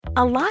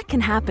A lot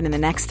can happen in the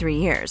next 3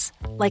 years.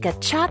 Like a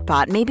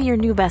chatbot may be your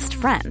new best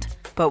friend.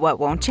 But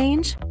what won't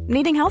change?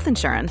 Needing health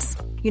insurance.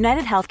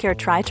 United Healthcare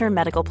Tri-Term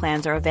Medical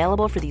Plans are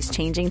available for these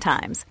changing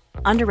times.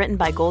 Underwritten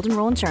by Golden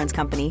Rule Insurance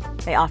Company,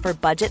 they offer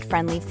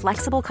budget-friendly,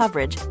 flexible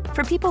coverage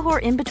for people who are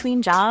in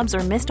between jobs or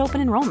missed open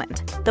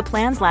enrollment. The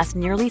plans last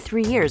nearly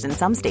 3 years in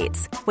some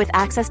states, with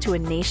access to a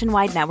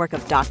nationwide network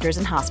of doctors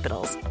and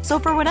hospitals. So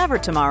for whatever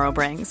tomorrow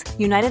brings,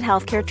 United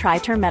Healthcare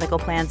Tri-Term Medical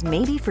Plans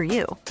may be for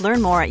you.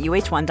 Learn more at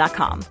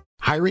uh1.com.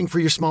 Hiring for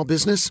your small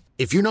business?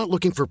 If you're not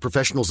looking for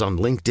professionals on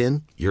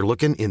LinkedIn, you're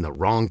looking in the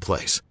wrong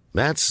place.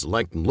 That's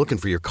like looking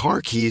for your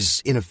car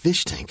keys in a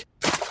fish tank.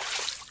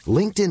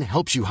 LinkedIn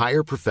helps you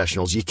hire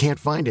professionals you can't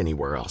find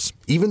anywhere else,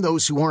 even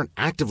those who aren't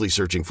actively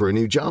searching for a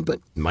new job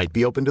but might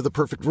be open to the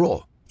perfect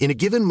role. In a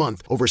given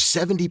month, over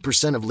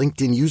 70% of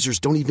LinkedIn users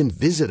don't even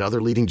visit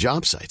other leading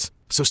job sites.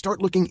 So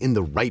start looking in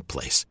the right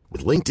place.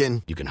 With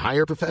LinkedIn, you can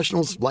hire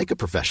professionals like a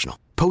professional.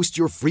 Post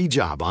your free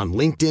job on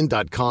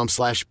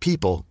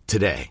linkedin.com/people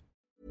today.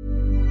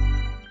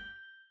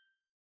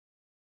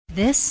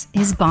 This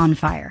is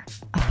Bonfire,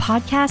 a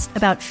podcast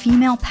about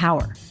female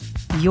power,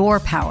 your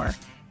power,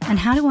 and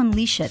how to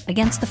unleash it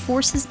against the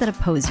forces that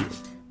oppose you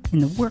in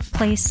the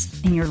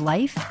workplace, in your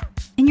life,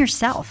 in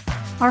yourself.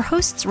 Our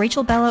hosts,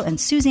 Rachel Bellow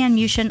and Suzanne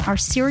Mushin, are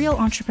serial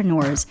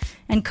entrepreneurs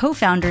and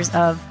co-founders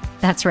of,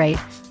 that's right,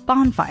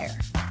 Bonfire,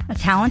 a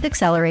talent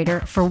accelerator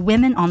for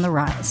women on the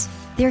rise.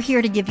 They're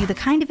here to give you the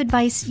kind of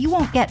advice you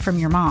won't get from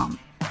your mom,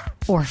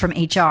 or from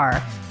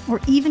HR, or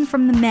even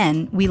from the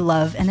men we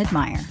love and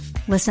admire.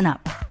 Listen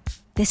up.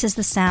 This is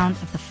the sound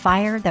of the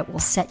fire that will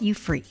set you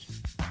free.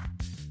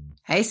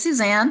 Hey,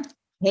 Suzanne.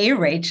 Hey,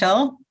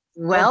 Rachel.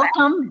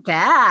 Welcome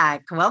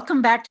back.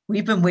 Welcome back.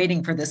 We've been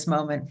waiting for this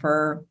moment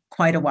for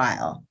quite a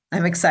while.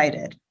 I'm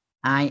excited.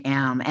 I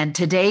am. And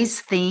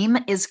today's theme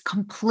is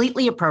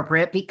completely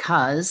appropriate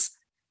because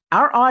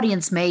our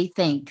audience may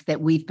think that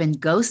we've been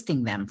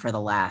ghosting them for the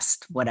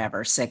last,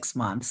 6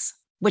 months,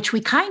 which we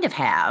kind of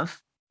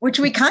have. We've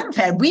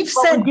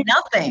said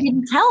nothing. We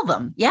didn't tell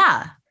them.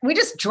 Yeah. We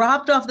just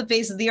dropped off the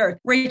face of the earth.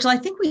 Rachel, I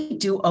think we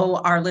do owe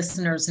our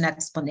listeners an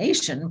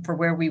explanation for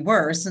where we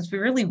were, since we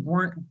really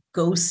weren't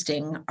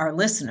ghosting our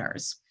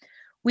listeners.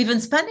 We've been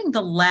spending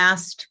the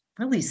last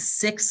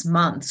 6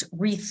 months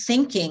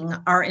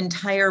rethinking our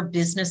entire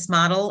business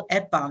model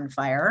at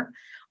Bonfire.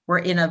 We're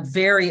in a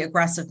very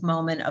aggressive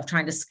moment of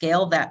trying to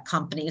scale that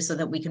company so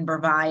that we can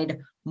provide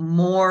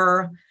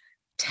more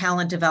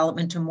talent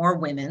development to more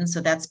women. So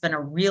that's been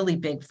a really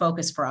big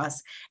focus for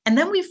us. And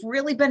then we've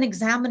really been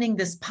examining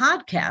this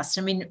podcast.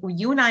 I mean,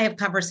 you and I have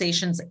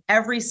conversations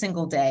every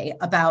single day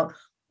about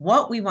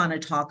what we want to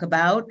talk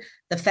about,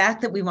 the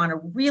fact that we want to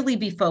really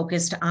be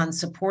focused on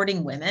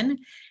supporting women.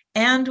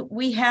 And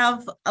we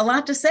have a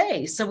lot to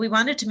say. So we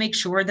wanted to make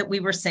sure that we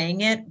were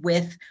saying it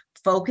with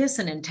focus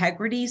and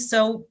integrity.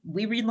 So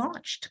we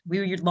relaunched. We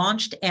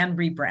relaunched and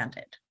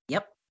rebranded.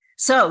 Yep.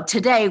 So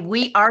today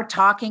we are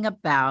talking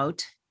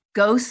about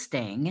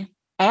ghosting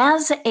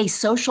as a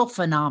social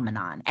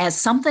phenomenon, as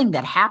something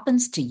that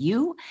happens to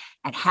you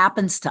and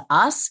happens to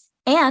us.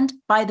 And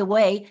by the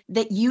way,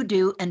 that you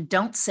do and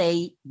don't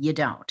say you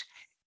don't.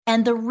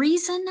 And the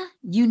reason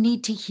you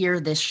need to hear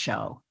this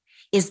show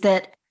is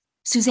that,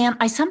 Suzanne,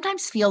 I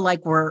sometimes feel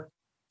like we're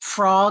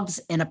frogs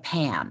in a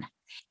pan,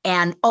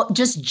 and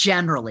just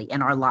generally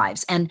in our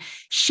lives. And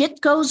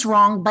shit goes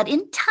wrong, but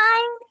in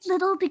tiny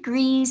little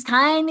degrees.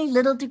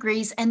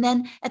 And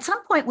then at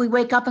some point we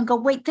wake up and go,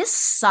 wait, this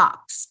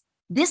sucks.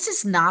 This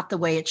is not the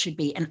way it should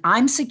be. And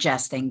I'm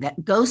suggesting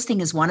that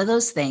ghosting is one of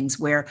those things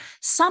where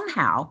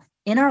somehow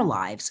in our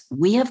lives,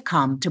 we have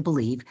come to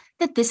believe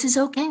that this is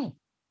okay.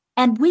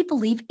 And we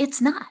believe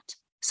it's not.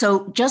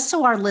 So just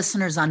so our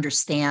listeners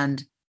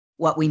understand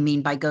what we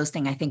mean by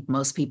ghosting, I think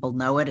most people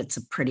know it. It's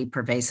a pretty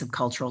pervasive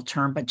cultural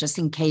term, but just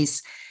in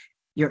case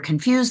you're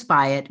confused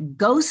by it,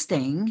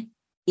 ghosting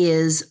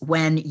is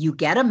when you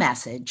get a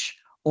message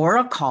or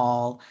a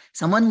call,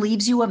 someone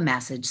leaves you a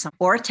message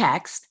or a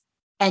text,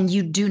 and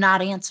you do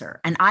not answer.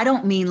 And I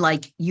don't mean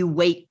like you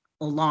wait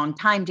a long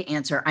time to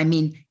answer. I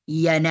mean,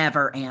 you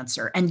never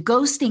answer. And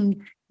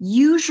ghosting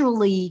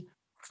usually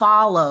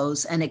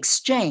follows an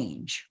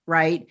exchange,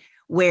 right?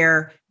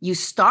 Where you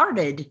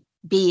started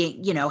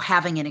being,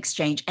 having an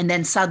exchange, and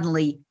then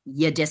suddenly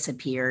you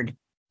disappeared,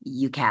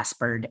 you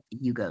Caspered,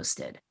 you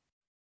ghosted.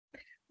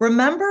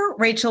 Remember,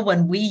 Rachel,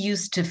 when we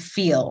used to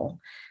feel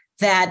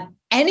that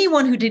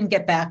anyone who didn't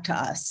get back to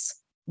us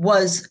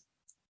was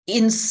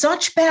in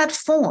such bad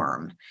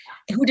form,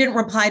 who didn't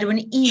reply to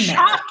an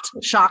email.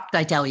 Shocked,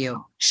 I tell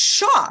you.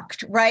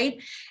 Shocked,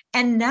 right?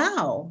 And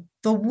now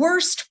the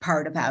worst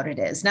part about it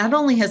is not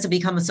only has it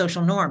become a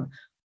social norm,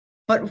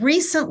 but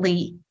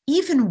recently,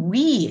 even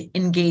we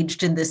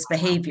engaged in this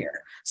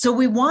behavior. So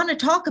we want to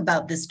talk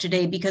about this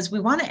today because we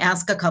want to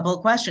ask a couple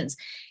of questions.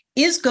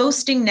 Is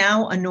ghosting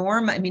now a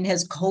norm? I mean,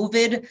 has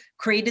COVID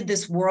created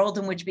this world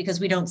in which, because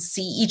we don't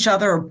see each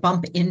other or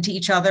bump into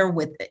each other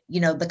with,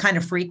 the kind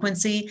of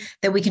frequency,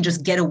 that we can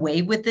just get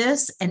away with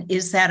this? And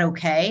is that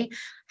okay?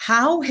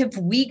 How have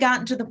we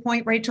gotten to the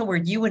point, Rachel, where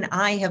you and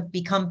I have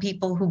become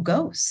people who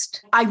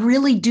ghost? I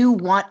really do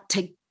want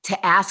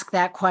to ask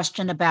that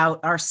question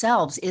about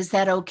ourselves. Is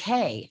that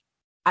okay?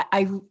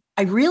 I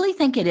really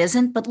think it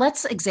isn't, but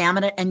let's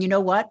examine it. And you know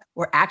what?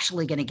 We're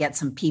actually going to get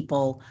some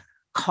people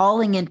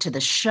calling into the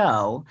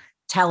show,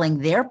 telling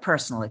their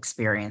personal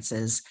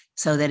experiences,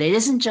 so that it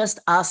isn't just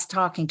us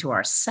talking to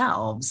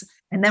ourselves.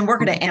 And then we're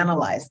going to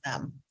analyze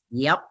them.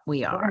 Yep,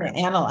 we are. We're going to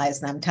analyze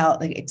them,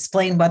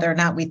 explain whether or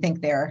not we think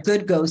they're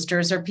good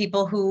ghosters or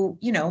people who,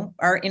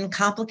 are in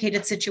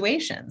complicated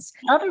situations.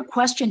 Another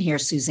question here,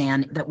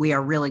 Suzanne, that we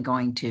are really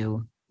going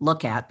to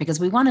look at, because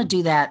we want to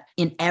do that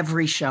in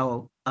every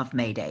show of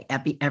Mayday,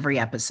 every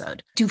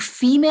episode. Do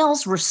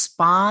females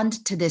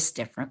respond to this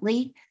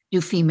differently? Do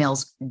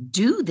females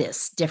do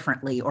this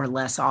differently or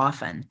less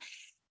often?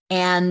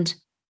 And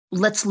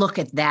let's look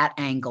at that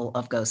angle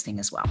of ghosting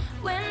as well.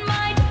 When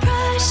my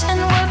depression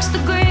works the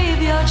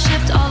graveyard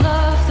shift, all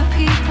of the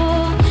people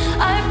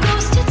I've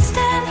ghosted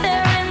stand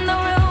there in the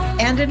room.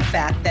 And in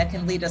fact, that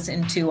can lead us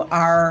into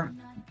our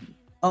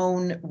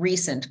own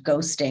recent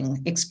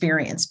ghosting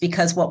experience,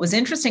 because what was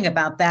interesting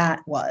about that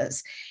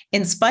was,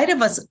 in spite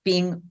of us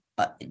being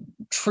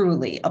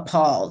truly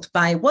appalled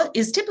by what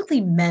is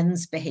typically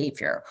men's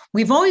behavior,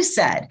 we've always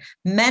said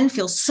men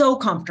feel so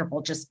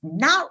comfortable just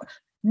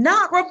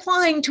not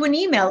replying to an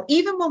email,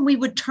 even when we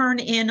would turn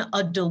in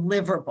a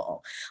deliverable,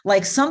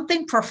 like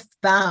something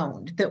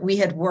profound that we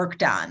had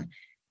worked on.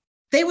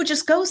 They would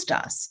just ghost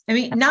us. I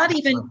mean, not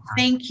even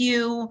thank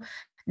you,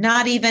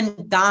 not even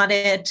got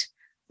it,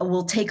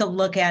 we'll take a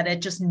look at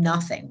it, just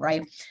nothing,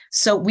 right?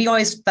 So we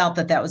always felt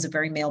that was a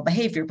very male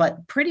behavior.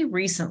 But pretty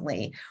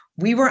recently,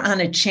 we were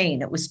on a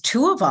chain. It was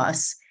 2 of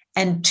us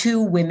and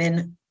 2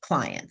 women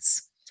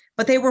clients,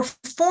 but they were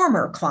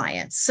former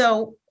clients.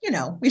 So,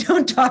 we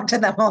don't talk to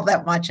them all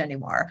that much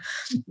anymore.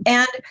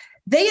 And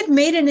they had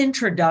made an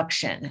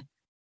introduction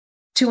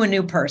to a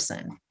new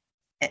person.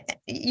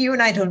 You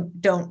and I don't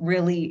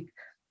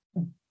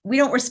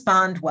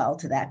respond well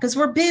to that because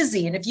we're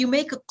busy. And if you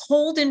make a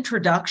cold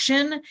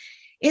introduction,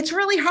 it's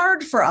really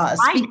hard for us.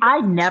 I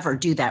never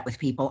do that with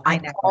people.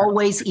 I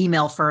always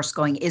email first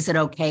going, is it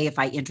okay if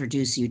I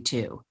introduce you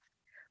to?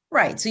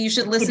 Right. So you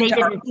should listen They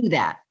didn't do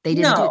that. They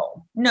didn't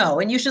No.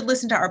 And you should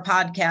listen to our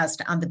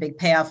podcast on The Big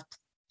Payoff.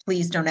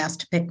 Please don't ask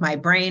to pick my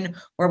brain,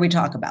 where we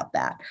talk about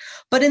that.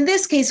 But in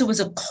this case, it was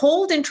a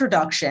cold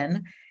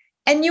introduction.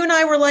 And you and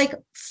I were like,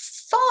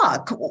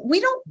 fuck,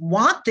 we don't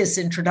want this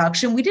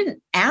introduction. We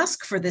didn't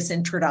ask for this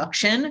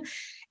introduction.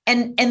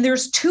 And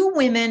there's 2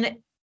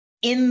 women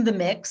in the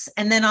mix,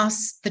 and then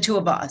us, the 2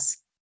 of us.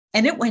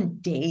 And it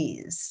went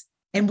days.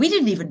 And we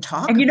didn't even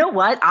talk. And you know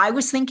what? I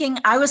was thinking,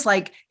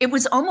 it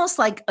was almost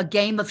like a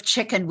game of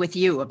chicken with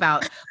you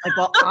about like,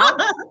 well,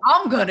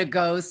 I'm going to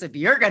ghost. If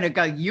you're going to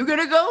go, you're going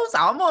to ghost.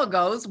 I'm going to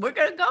ghost. We're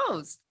going to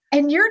ghost.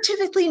 And you're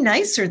typically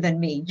nicer than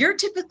me. You're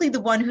typically the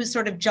one who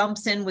sort of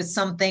jumps in with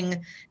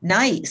something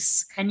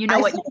nice. And you know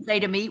what you say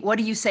to me? What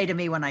do you say to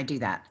me when I do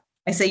that?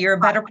 I say, you're a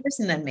better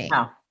person than me.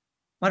 Oh.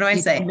 What do I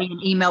say? Send me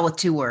an email with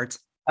 2 words.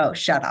 Oh,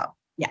 shut up.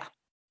 Yeah.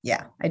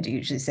 Yeah, I do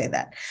usually say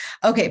that.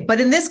 Okay. But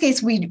in this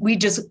case, we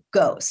just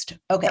ghost.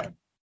 Okay. Yep.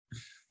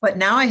 But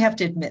now I have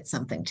to admit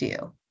something to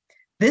you.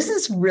 This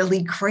is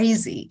really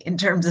crazy in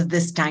terms of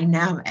this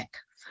dynamic.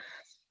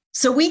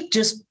 So we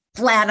just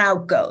flat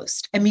out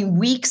ghost. I mean,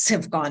 weeks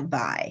have gone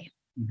by.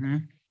 Mm-hmm.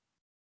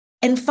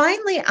 And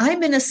finally,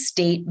 I'm in a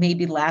state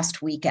maybe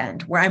last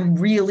weekend where I'm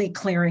really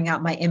clearing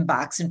out my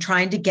inbox and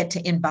trying to get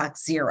to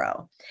inbox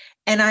 0.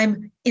 And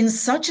I'm in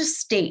such a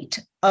state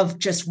of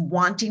just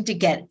wanting to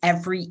get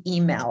every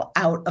email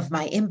out of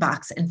my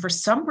inbox. And for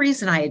some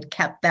reason, I had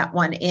kept that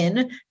one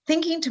in,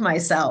 thinking to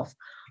myself,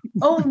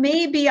 oh,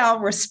 maybe I'll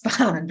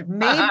respond.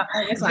 Maybe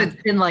I'll respond.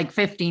 It's been like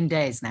 15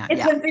 days now.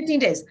 It's been 15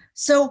 days.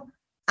 So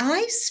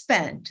I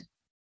spent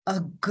a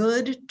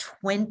good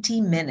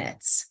 20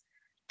 minutes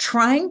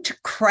trying to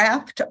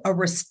craft a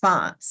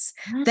response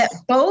that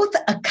both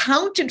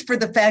accounted for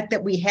the fact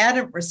that we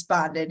hadn't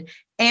responded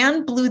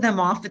and blew them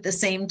off at the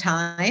same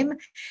time.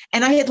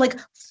 And I had like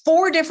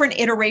 4 different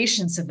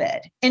iterations of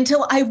it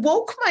until I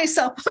woke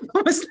myself up.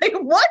 I was like,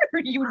 what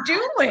are you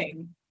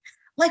doing?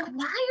 Like,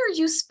 why are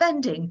you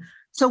spending?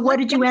 So what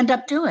did you end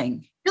up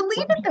doing?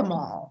 Deleted them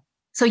all.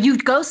 So you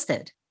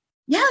ghosted.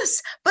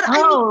 Yes. But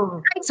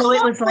so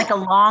it was like a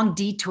long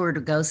detour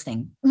to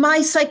ghosting. My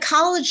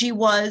psychology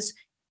was,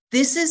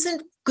 this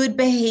isn't good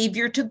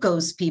behavior to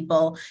ghost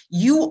people.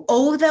 You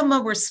owe them a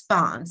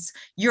response.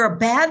 You're a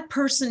bad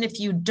person if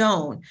you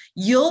don't.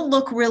 You'll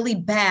look really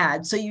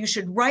bad. So you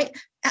should write.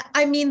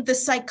 I mean, the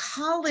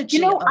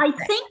psychology. I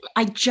think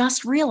I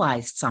just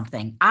realized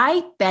something.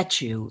 I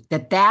bet you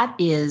that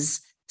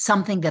is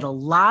something that a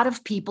lot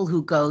of people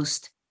who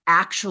ghost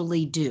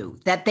actually do,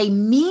 that they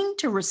mean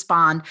to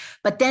respond,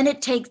 but then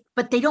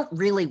but they don't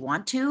really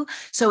want to.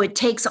 So it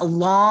takes a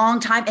long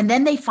time. And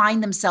then they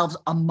find themselves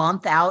a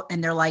month out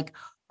and they're like,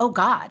 oh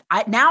God,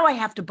 now I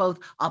have to both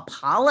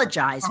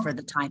apologize for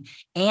the time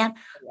and,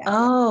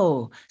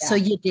 so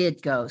you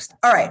did ghost.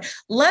 All right.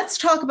 Let's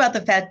talk about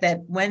the fact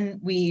that when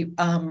we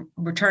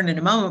return in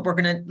a moment, we're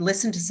going to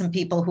listen to some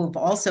people who have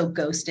also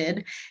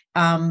ghosted,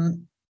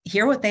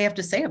 hear what they have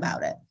to say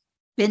about it.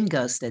 Been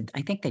ghosted.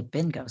 I think they've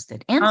been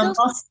ghosted. And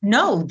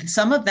no,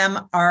 some of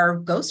them are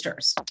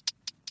ghosters.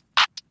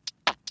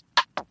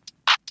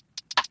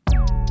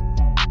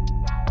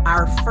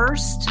 Our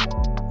first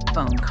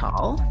phone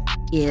call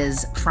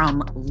is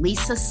from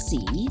Lisa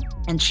C.,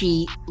 and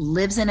she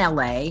lives in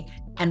LA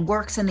and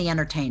works in the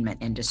entertainment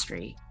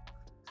industry.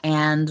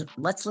 And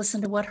let's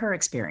listen to what her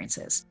experience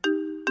is.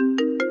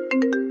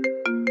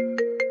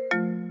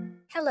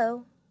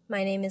 Hello,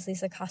 my name is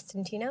Lisa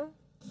Costantino,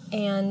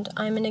 and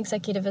I'm an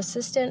executive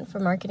assistant for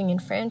marketing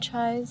and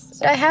franchise.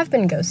 I have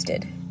been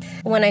ghosted.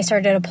 When I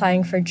started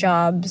applying for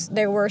jobs,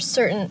 there were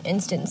certain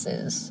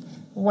instances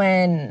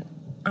when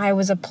I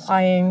was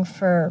applying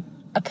for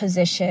a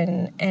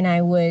position and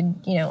I would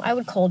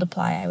cold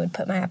apply. I would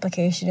put my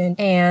application in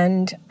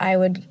and I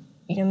would,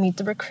 meet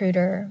the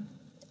recruiter.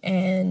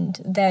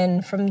 And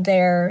then from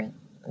there,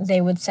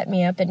 they would set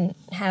me up and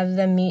have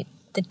them meet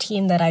the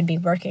team that I'd be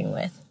working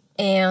with.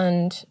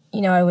 And,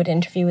 I would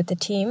interview with the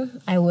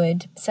team. I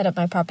would set up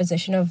my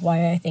proposition of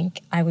why I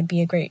think I would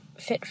be a great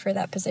fit for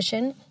that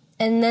position.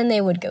 And then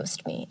they would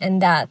ghost me.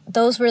 And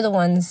those were the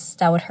ones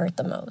that would hurt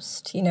the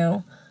most,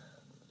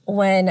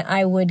 when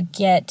I would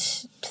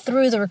get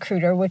through the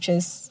recruiter, which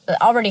is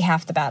already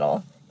half the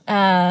battle.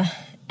 And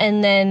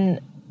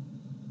then,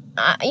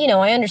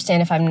 I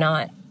understand if I'm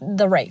not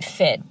the right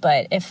fit,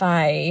 but if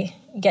I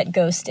get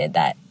ghosted,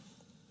 that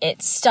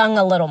it stung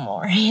a little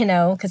more,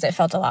 because it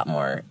felt a lot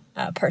more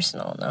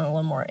personal and a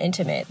little more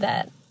intimate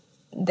that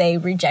they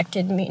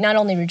rejected me, not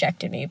only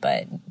rejected me,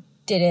 but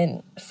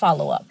didn't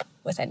follow up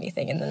with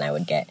anything. And then I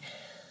would get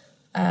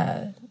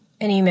an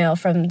email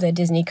from the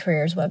Disney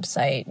Careers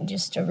website,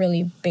 just a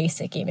really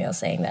basic email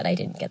saying that I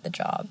didn't get the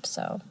job.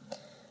 So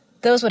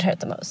those would hurt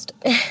the most.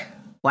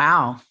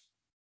 Wow.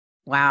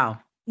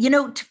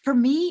 For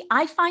me,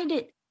 I find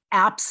it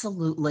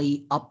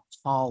absolutely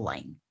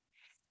appalling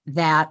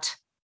that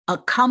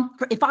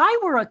if I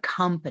were a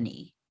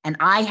company and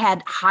I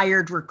had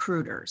hired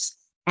recruiters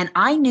and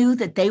I knew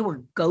that they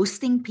were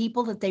ghosting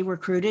people that they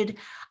recruited,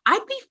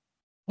 I'd be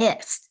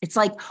pissed. It's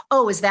like,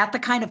 oh, is that the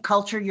kind of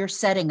culture you're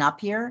setting up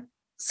here?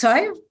 So I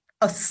have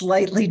a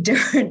slightly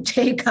different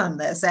take on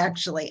this,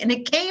 actually, and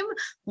it came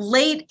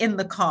late in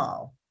the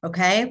call,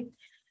 okay?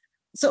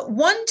 So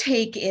one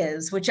take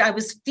is, which I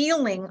was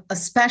feeling,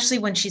 especially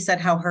when she said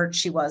how hurt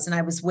she was, and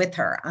I was with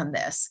her on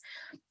this.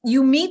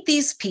 You meet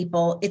these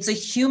people, it's a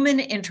human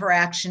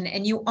interaction,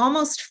 and you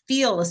almost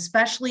feel,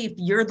 especially if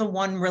you're the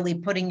one really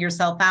putting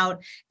yourself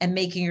out and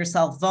making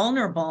yourself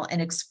vulnerable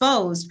and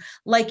exposed,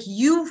 like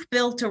you've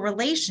built a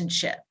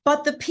relationship.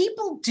 But the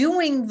people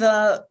doing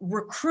the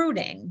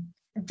recruiting,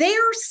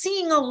 they're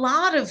seeing a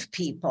lot of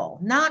people,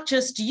 not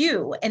just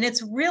you, and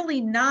it's really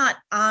not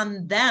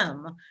on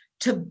them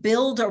to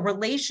build a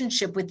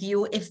relationship with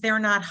you if they're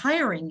not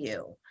hiring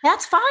you.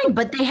 That's fine,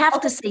 but they have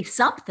to say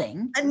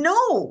something.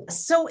 No.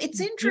 So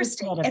it's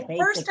interesting. At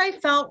first, I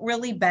felt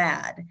really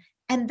bad.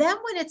 And then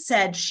when it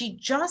said she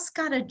just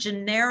got a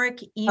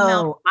generic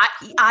email.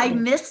 Oh, I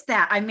missed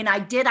that. I mean, I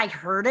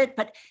heard it,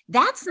 but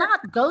that's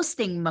not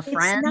ghosting, my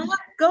friend. It's not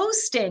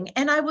ghosting.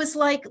 And I was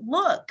like,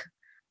 look,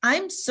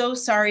 I'm so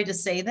sorry to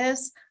say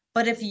this,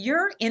 but if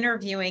you're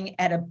interviewing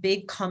at a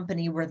big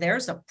company where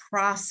there's a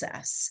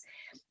process,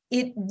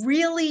 it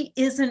really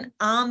isn't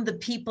on the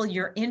people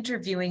you're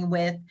interviewing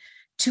with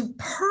to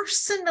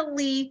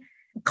personally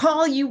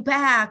call you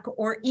back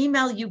or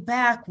email you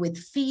back with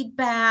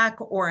feedback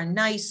or a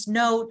nice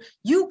note.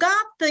 You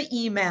got the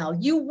email.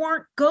 You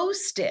weren't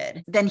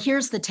ghosted. Then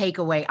here's the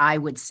takeaway I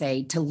would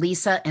say to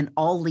Lisa and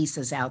all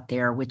Lisas out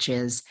there, which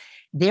is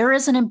there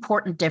is an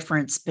important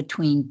difference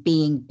between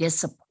being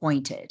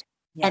disappointed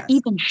and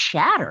even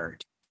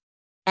shattered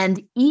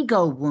and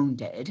ego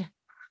wounded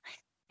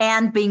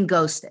and being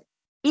ghosted.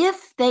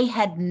 If they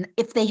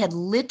had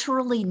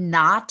literally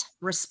not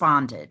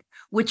responded,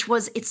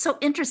 it's so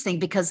interesting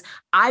because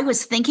I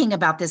was thinking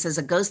about this as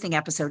a ghosting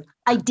episode.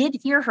 I did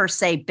hear her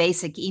say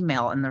basic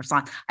email in the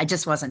response. I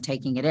just wasn't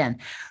taking it in.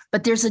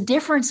 But there's a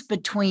difference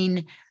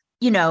between,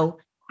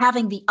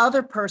 having the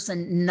other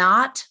person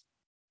not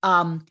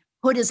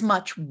put as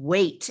much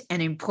weight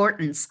and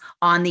importance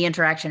on the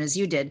interaction as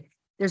you did.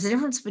 There's a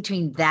difference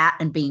between that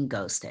and being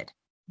ghosted.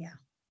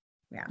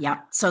 Yeah.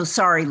 So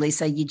sorry,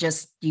 Lisa,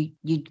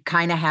 you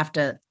kind of have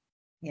to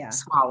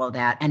swallow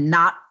that and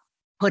not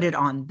put it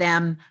on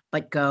them,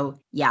 but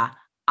go,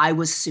 I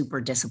was super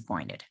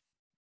disappointed.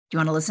 Do you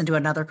want to listen to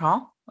another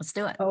call? Let's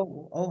do it.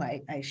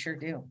 I sure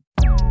do.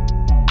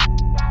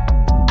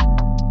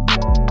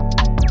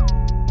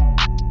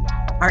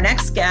 Our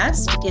next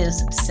guest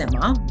is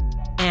Sima,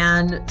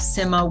 And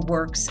Sima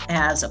works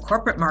as a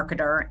corporate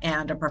marketer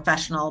and a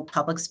professional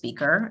public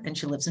speaker, and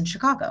she lives in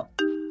Chicago.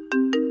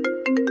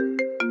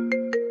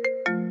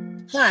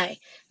 Hi,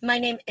 my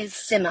name is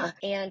Sima,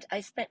 and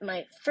I spent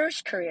my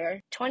first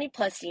career, 20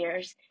 plus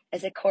years,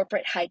 as a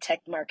corporate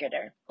high-tech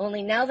marketer.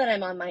 Only now that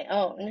I'm on my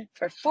own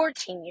for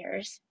 14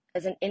 years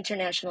as an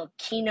international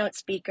keynote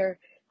speaker,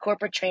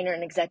 corporate trainer,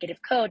 and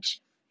executive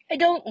coach, I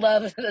don't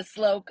love the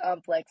slow,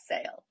 complex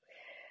sale.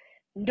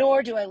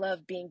 Nor do I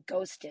love being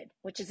ghosted,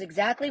 which is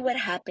exactly what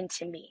happened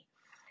to me.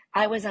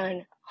 I was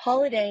on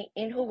holiday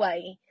in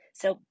Hawaii,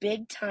 so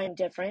big time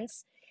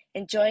difference,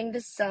 enjoying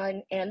the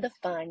sun and the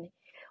fun,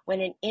 when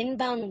an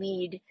inbound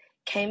lead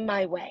came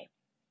my way.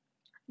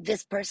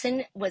 This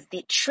person was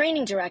the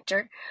training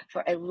director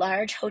for a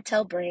large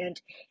hotel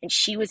brand, and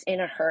she was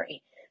in a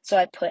hurry. So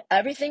I put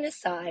everything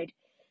aside,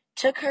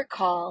 took her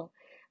call,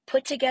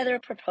 put together a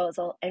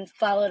proposal, and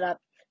followed up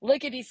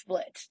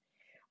lickety-split.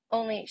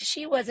 Only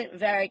she wasn't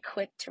very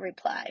quick to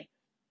reply.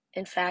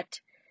 In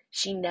fact,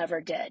 she never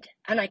did.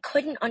 And I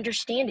couldn't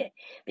understand it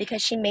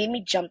because she made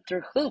me jump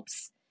through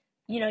hoops.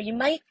 You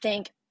might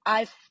think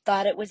I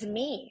thought it was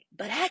me,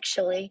 but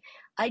actually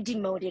I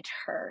demoted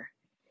her.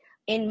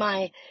 In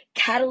my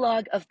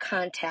catalog of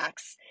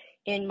contacts,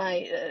 in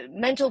my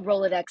mental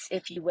Rolodex,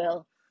 if you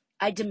will,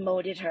 I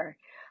demoted her.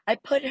 I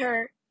put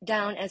her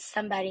down as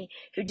somebody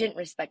who didn't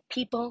respect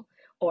people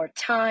or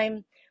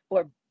time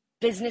or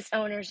business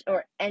owners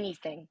or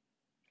anything.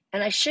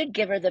 And I should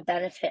give her the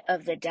benefit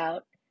of the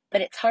doubt,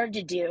 but it's hard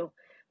to do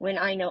when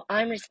I know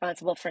I'm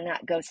responsible for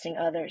not ghosting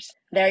others.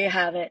 There you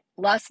have it.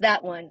 Lost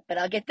that one, but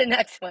I'll get the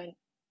next one.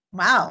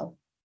 Wow.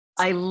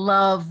 I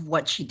love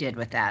what she did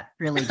with that.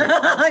 Really do.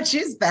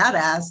 She's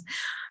badass.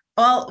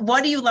 Well,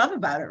 what do you love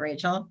about it,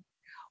 Rachel?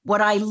 What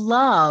I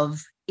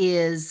love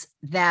is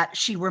that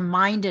she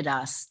reminded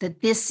us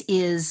that this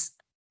is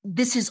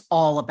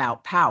all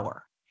about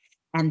power,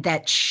 and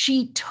that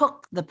she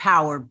took the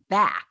power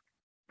back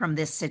from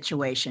this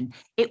situation.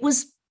 It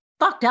was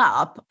fucked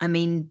up. I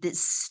mean,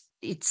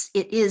 it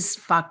is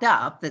fucked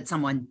up that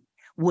someone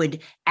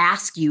would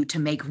ask you to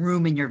make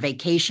room in your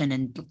vacation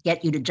and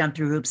get you to jump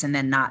through hoops and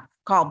then not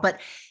call. But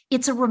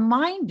it's a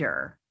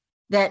reminder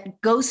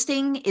that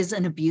ghosting is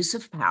an abuse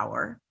of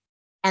power,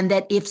 and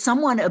that if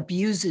someone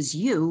abuses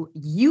you,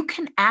 you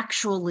can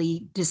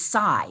actually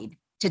decide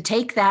to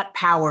take that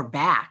power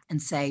back and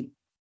say,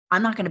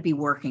 I'm not going to be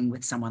working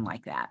with someone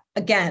like that.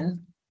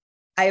 Again,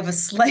 I have a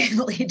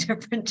slightly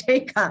different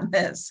take on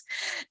this.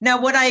 Now,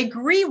 what I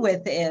agree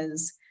with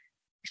is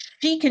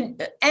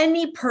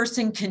any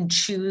person can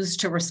choose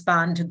to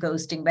respond to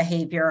ghosting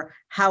behavior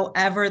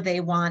however they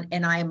want.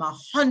 And I am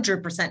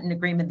 100% in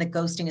agreement that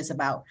ghosting is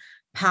about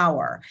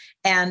power.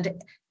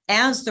 And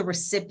as the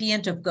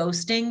recipient of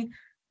ghosting,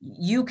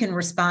 you can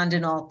respond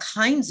in all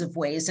kinds of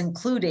ways,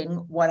 including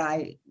what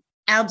I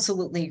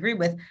absolutely agree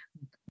with.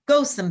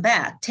 Ghost them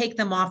back, take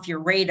them off your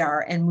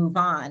radar and move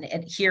on.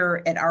 And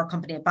here at our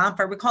company at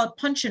Bonfire, we call it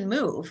punch and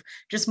move.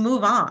 Just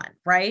move on,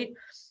 right?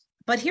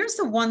 But here's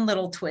the one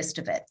little twist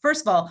of it.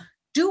 First of all,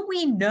 do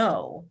we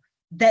know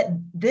that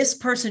this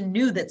person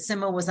knew that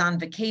Sima was on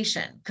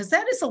vacation? Because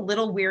that is a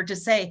little weird to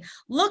say,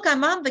 look,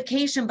 I'm on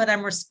vacation, but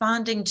I'm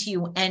responding to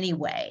you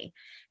anyway.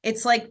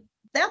 It's like,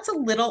 that's a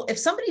little, if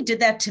somebody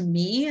did that to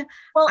me.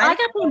 Well, I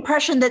got the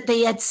impression that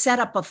they had set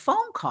up a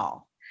phone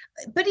call.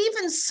 But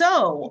even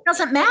so, it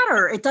doesn't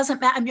matter. It doesn't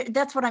matter. I mean,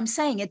 that's what I'm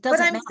saying. It doesn't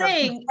matter.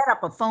 Saying, if you set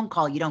up a phone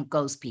call, you don't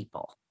ghost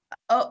people.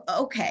 Oh,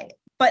 okay.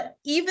 But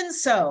even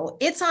so,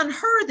 it's on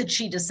her that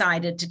she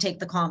decided to take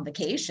the call on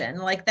vacation.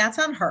 Like, that's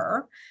on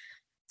her.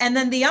 And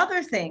then the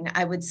other thing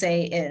I would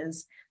say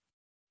is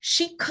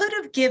she could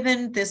have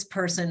given this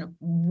person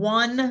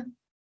one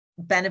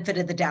benefit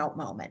of the doubt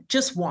moment,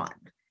 just one.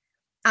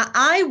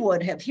 I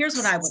would have. Here's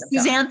what I would have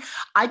done. Suzanne,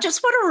 I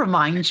just want to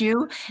remind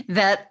you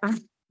that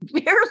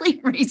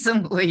fairly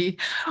recently,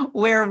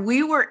 where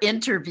we were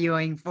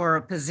interviewing for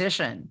a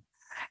position,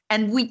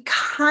 and we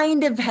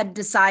kind of had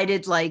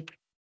decided, like,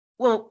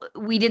 well,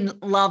 we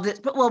didn't love this,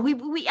 but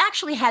we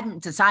actually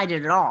hadn't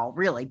decided at all,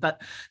 really.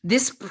 But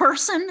this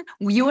person,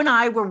 you and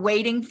I were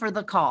waiting for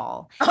the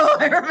call. Oh,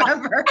 I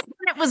remember.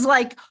 And it was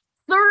like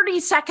 30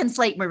 seconds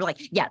late. We were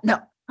like, yeah, no.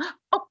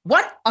 Oh,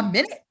 what? A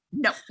minute?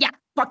 No. Yeah.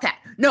 Fuck that.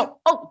 No.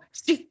 Oh,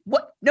 see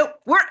what? No,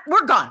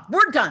 we're gone.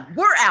 We're done.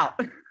 We're out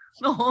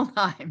the whole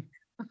time.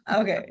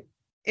 Okay.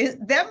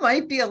 That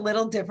might be a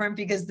little different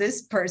because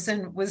this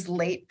person was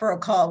late for a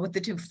call with the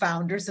two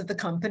founders of the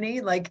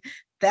company. Like,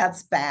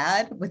 that's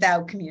bad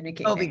without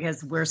communicating. Oh,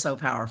 because we're so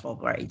powerful,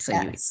 right? So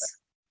yes,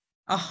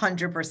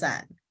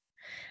 100%.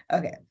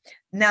 Okay.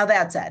 Now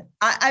that said,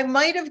 I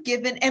might have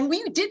given, and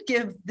we did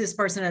give this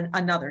person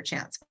another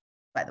chance,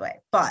 by the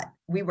way, but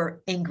we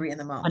were angry in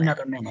the moment.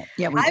 Another minute.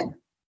 Yeah. We did.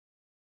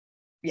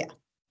 Yeah.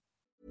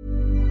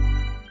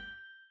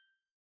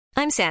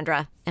 I'm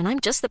Sandra, and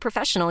I'm just the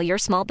professional your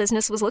small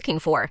business was looking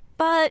for.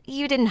 But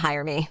you didn't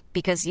hire me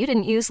because you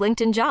didn't use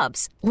LinkedIn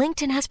Jobs.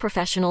 LinkedIn has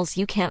professionals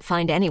you can't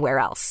find anywhere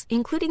else,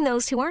 including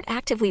those who aren't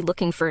actively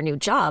looking for a new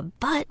job,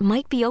 but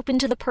might be open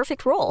to the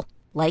perfect role,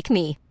 like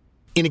me.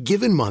 In a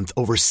given month,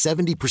 over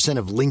 70%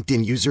 of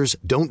LinkedIn users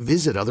don't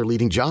visit other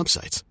leading job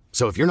sites.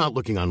 So if you're not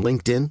looking on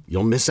LinkedIn,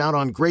 you'll miss out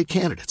on great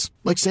candidates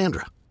like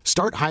Sandra.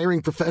 Start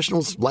hiring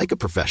professionals like a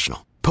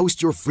professional.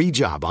 Post your free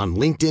job on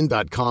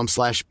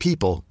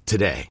linkedin.com/people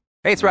today.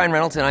 Hey, it's Ryan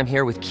Reynolds, and I'm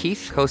here with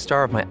Keith,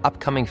 co-star of my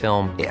upcoming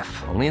film,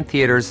 If, only in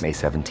theaters May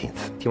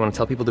 17th. Do you want to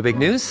tell people the big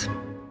news?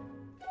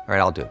 All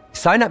right, I'll do it.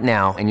 Sign up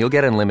now and you'll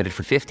get unlimited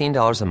for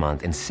 $15 a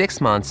month and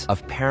 6 months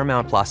of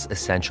Paramount Plus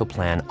Essential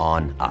Plan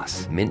on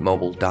us.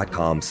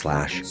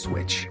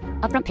 MintMobile.com/switch.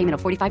 Upfront payment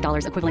of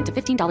 $45 equivalent to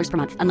 $15 per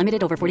month.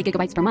 Unlimited over 40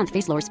 gigabytes per month.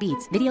 Face lower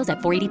speeds. Videos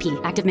at 480p.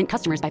 Active Mint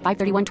customers by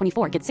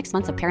 531.24 get 6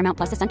 months of Paramount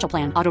Plus Essential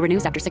Plan. Auto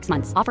renews after 6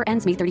 months. Offer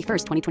ends May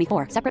 31st,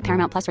 2024. Separate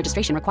Paramount Plus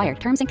registration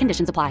required. Terms and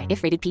conditions apply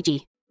if rated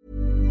PG.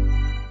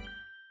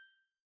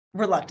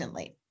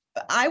 Reluctantly.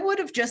 I would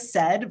have just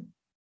said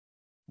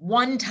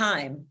one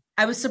time,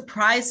 I was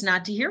surprised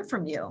not to hear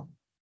from you.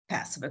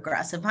 Passive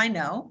aggressive, I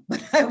know,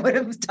 but I would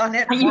have done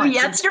it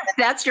once.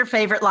 That's your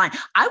favorite line.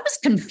 I was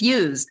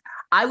confused.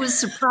 I was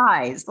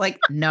surprised. Like,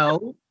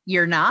 no,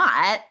 you're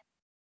not.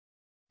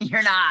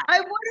 You're not.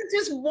 I would have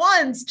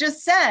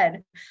just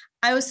said,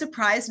 I was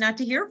surprised not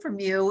to hear from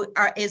you.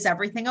 Is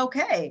everything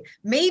okay?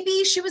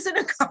 Maybe she was in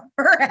a car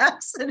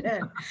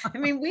accident. I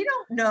mean, we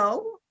don't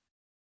know.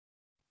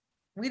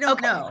 We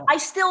don't know. I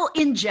still,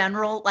 in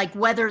general, like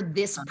whether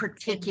this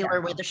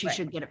particular, whether she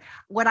should get it.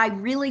 What I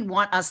really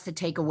want us to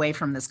take away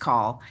from this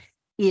call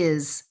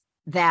is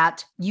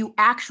that you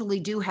actually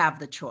do have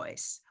the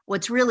choice.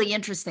 What's really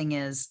interesting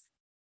is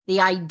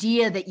the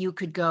idea that you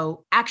could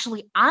go,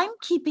 actually, I'm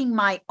keeping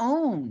my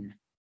own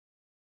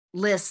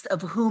list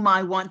of whom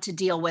I want to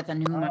deal with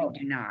and whom I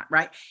do not,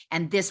 right?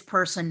 And this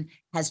person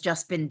has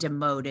just been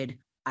demoted.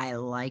 I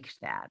like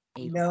that.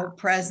 No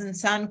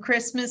presents on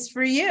Christmas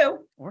for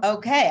you.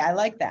 Okay, I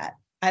like that.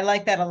 I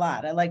like that a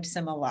lot. I liked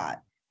Sim a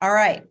lot. All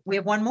right, we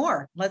have one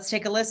more. Let's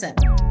take a listen.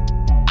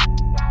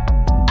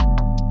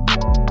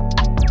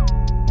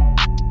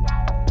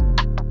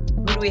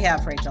 What do we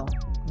have, Rachel?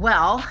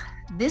 Well,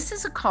 this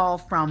is a call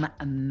from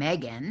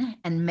Megan,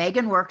 and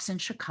Megan works in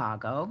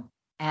Chicago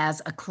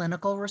as a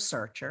clinical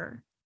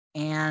researcher,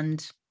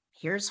 and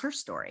here's her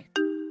story.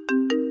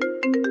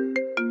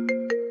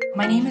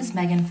 My name is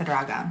Megan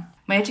Fadraga.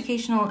 My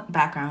educational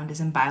background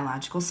is in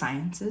biological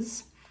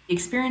sciences. The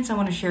experience I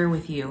want to share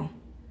with you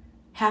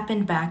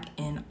happened back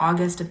in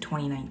August of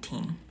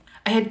 2019.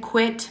 I had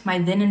quit my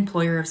then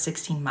employer of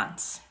 16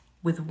 months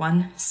with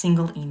one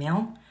single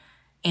email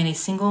and a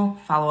single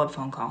follow-up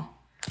phone call.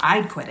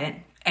 I'd quit it.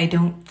 I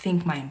don't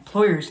think my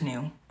employers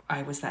knew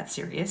I was that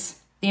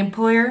serious. The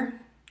employer,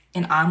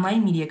 an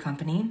online media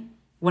company.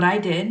 What I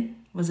did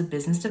was a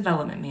business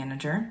development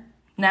manager.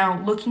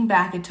 Now, looking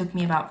back, it took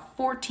me about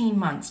 14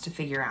 months to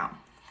figure out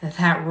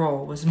that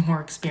role was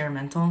more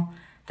experimental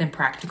than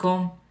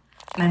practical.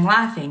 And I'm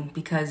laughing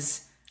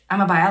because I'm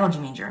a biology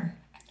major.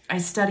 I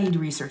studied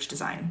research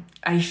design.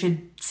 I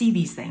should see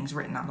these things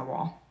written on the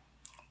wall.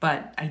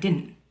 But I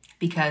didn't,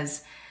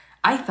 because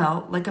I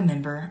felt like a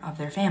member of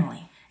their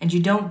family. And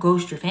you don't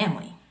ghost your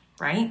family,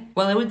 right?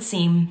 Well, it would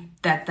seem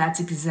that that's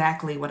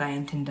exactly what I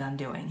intended on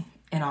doing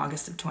in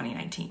August of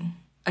 2019.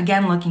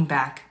 Again, looking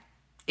back,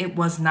 it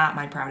was not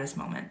my proudest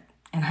moment,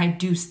 and I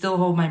do still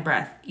hold my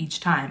breath each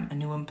time a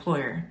new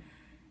employer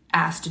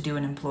asks to do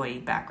an employee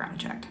background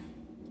check.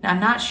 Now,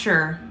 I'm not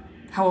sure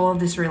how all of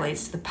this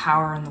relates to the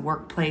power in the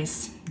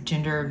workplace,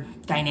 gender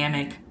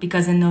dynamic,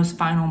 because in those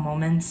final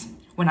moments,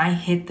 when I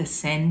hit the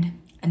send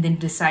and then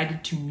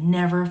decided to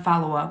never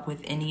follow up with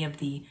any of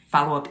the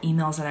follow-up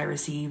emails that I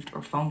received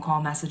or phone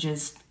call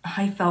messages,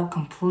 I felt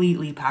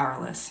completely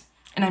powerless.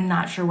 And I'm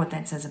not sure what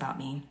that says about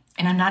me.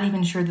 And I'm not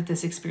even sure that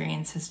this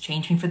experience has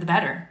changed me for the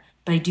better.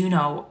 But I do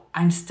know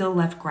I'm still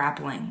left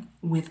grappling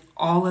with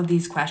all of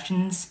these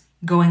questions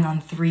going on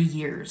 3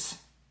 years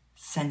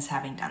since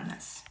having done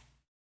this.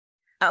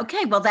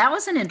 Okay, well, that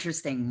was an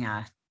interesting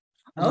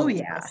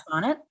twist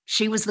on it.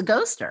 She was the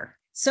ghoster.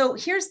 So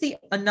here's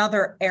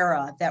another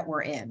era that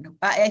we're in.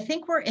 I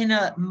think we're in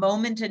a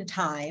moment in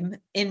time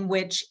in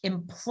which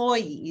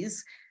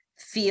employees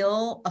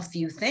feel a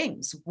few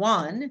things.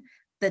 One,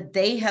 that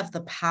they have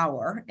the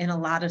power in a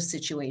lot of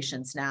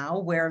situations now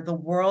where the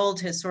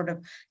world has sort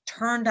of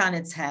turned on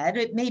its head.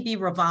 It may be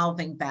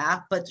revolving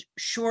back, but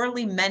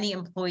surely many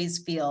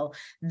employees feel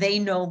they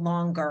no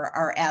longer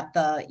are at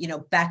the,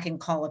 beck and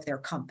call of their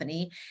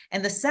company.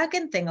 And the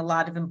second thing a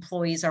lot of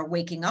employees are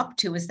waking up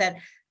to is that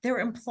their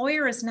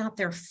employer is not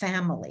their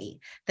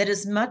family. That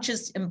as much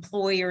as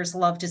employers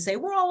love to say,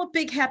 we're all a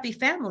big, happy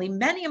family,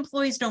 many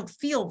employees don't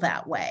feel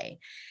that way.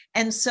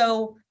 And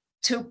so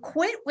to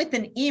quit with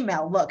an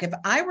email, look, if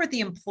I were the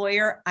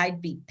employer,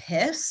 I'd be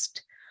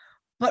pissed.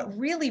 But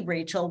really,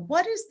 Rachel,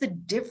 what is the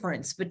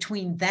difference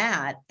between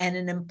that and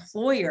an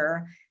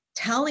employer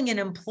telling an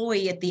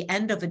employee at the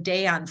end of a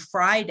day on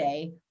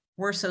Friday,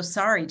 we're so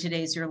sorry,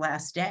 today's your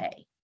last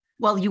day?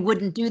 Well, you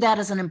wouldn't do that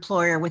as an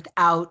employer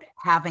without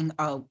having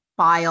a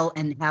file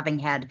and having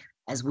had,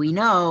 as we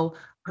know,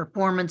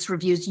 performance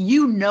reviews.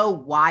 You know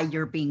why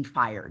you're being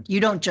fired. You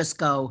don't just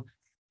go,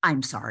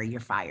 I'm sorry, you're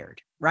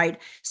fired. right?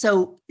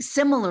 So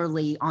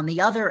similarly, on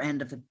the other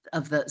end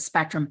of the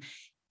spectrum,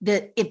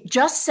 that if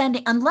just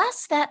sending,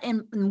 unless that,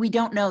 and we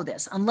don't know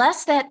this,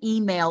 unless that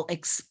email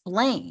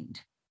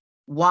explained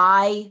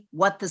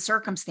what the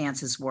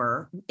circumstances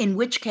were, in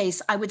which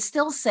case I would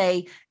still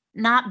say,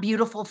 not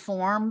beautiful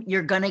form.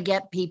 You're going to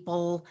get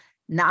people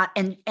not,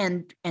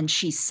 and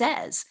she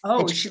says,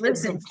 oh, that she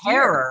lives in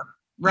terror.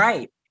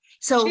 Right.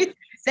 So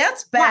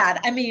that's bad.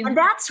 I mean, and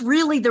that's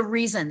really the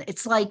reason.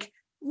 It's like,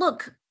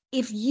 look,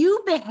 if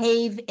you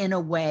behave in a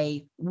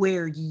way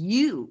where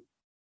you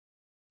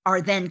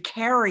are then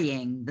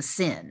carrying the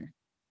sin,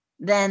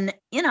 then,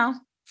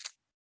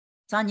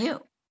 it's on you.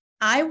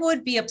 I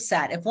would be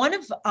upset if one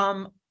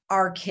of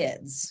our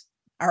kids,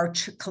 our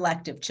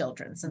collective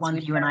children, since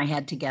one you and I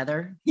had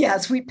together.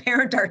 Yes, we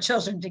parent our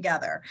children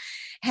together,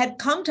 had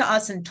come to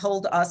us and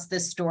told us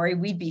this story.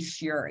 We'd be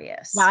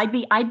furious. Yeah,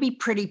 I'd be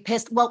pretty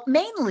pissed. Well,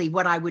 mainly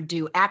what I would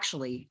do,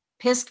 actually,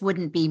 pissed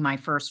wouldn't be my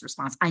first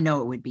response. I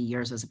know it would be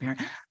yours as a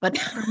parent, but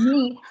for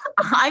me,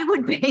 I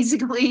would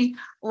basically,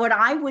 what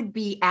I would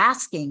be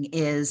asking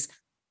is,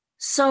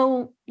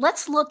 so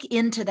let's look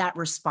into that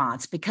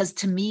response, because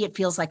to me, it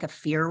feels like a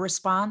fear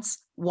response.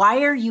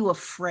 Why are you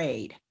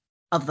afraid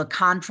of the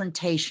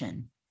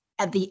confrontation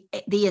at the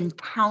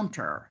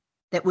encounter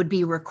that would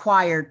be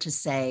required to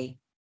say,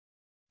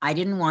 I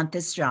didn't want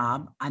this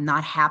job. I'm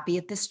not happy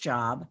at this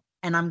job,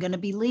 and I'm going to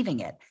be leaving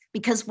it.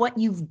 Because what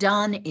you've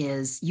done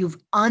is you've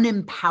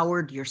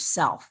unempowered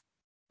yourself.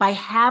 By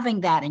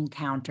having that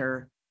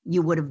encounter,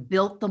 you would have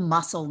built the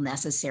muscle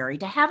necessary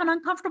to have an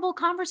uncomfortable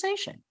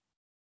conversation.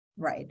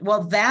 Right.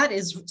 Well, that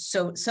is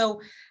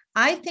so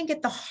I think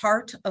at the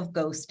heart of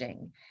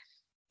ghosting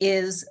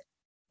is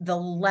the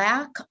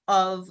lack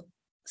of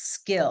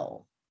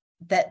skill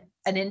that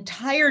an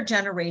entire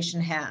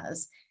generation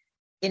has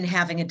in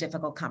having a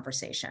difficult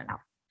conversation.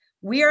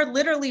 We are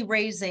literally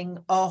raising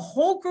a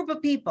whole group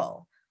of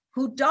people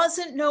who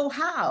doesn't know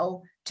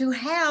how to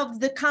have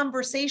the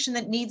conversation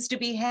that needs to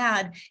be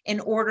had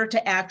in order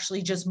to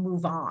actually just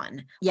move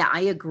on. Yeah,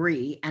 I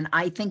agree. And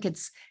I think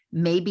it's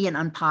maybe an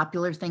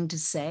unpopular thing to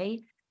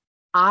say.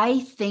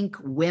 I think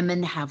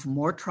women have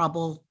more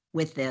trouble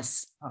with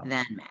this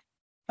than men.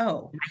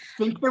 Oh, I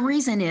think the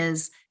reason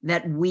is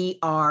that we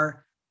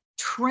are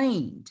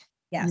trained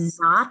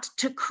not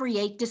to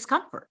create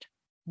discomfort.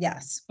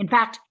 Yes. In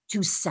fact,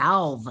 to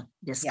salve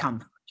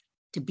discomfort,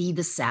 to be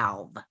the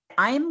salve.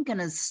 I'm going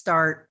to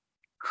start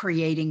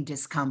creating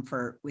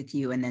discomfort with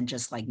you and then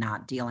just like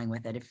not dealing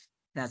with it, if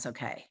that's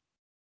okay.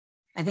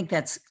 I think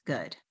that's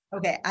good.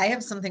 Okay. I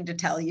have something to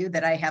tell you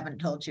that I haven't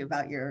told you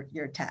about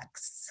your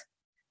texts,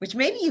 which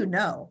maybe you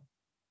know.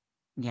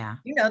 Yeah.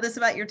 You know this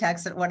about your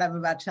text and what I'm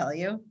about to tell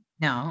you?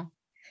 No.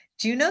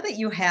 Do you know that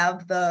you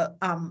have the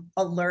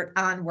alert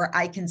on where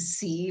I can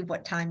see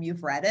what time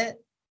you've read it?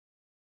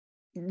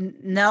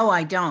 No,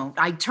 I don't.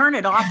 I turn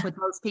it off with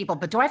most people,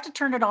 but do I have to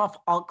turn it off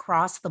all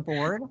across the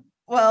board?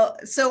 Well,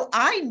 so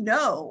I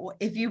know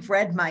if you've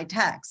read my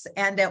text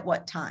and at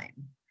what time.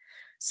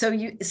 So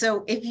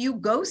if you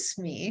ghost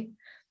me.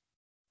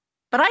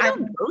 But I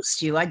don't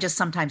ghost you. I just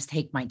sometimes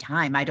take my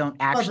time. I don't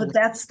actually. Well, but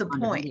that's the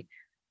point.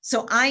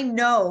 So I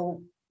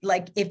know,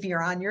 like, if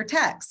you're on your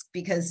text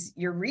because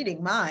you're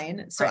reading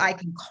mine, so I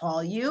can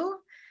call you.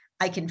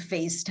 I can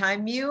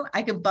FaceTime you.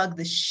 I can bug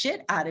the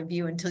shit out of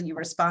you until you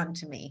respond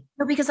to me.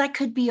 No, because I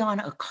could be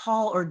on a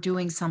call or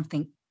doing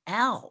something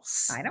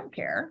else. I don't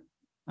care.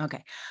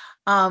 Okay.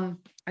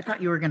 I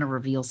thought you were going to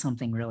reveal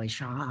something really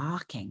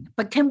shocking.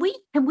 But can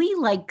we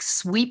like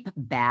sweep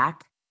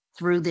back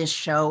through this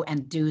show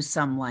and do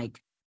some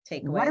like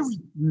takeaways? What do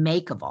we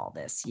make of all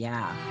this?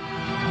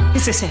 Yeah.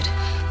 Is this it?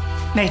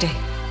 Mayday.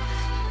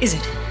 Is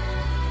it?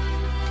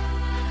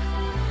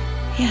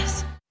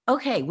 Yes.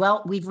 Okay,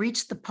 well, we've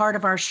reached the part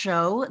of our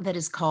show that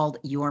is called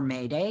Your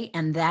Mayday,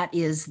 and that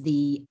is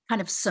the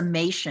kind of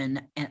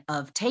summation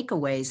of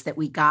takeaways that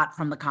we got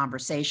from the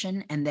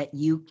conversation and that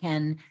you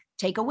can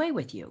take away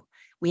with you.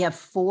 We have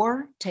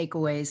 4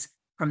 takeaways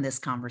from this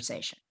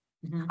conversation.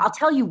 Mm-hmm. I'll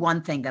tell you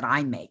one thing that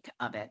I make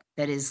of it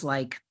that is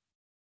like,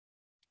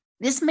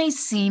 this may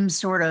seem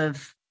sort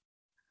of,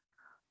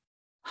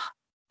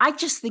 I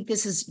just think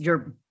this is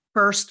your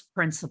first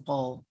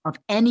principle of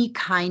any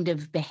kind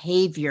of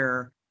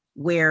behavior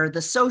where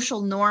the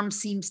social norm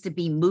seems to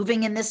be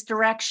moving in this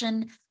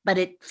direction, but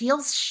it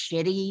feels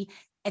shitty.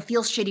 It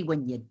feels shitty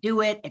when you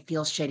do it. It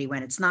feels shitty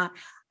when it's not.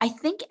 I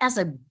think as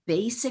a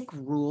basic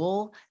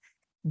rule,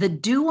 the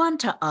do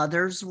unto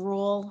others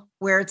rule,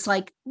 where it's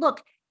like,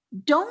 look,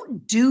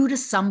 don't do to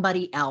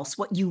somebody else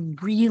what you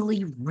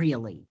really,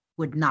 really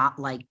would not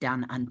like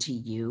done unto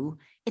you.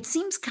 It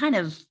seems kind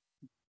of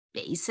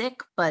basic,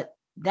 but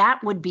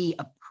that would be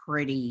a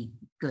pretty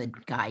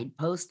good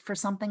guidepost for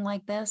something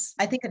like this.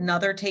 I think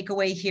another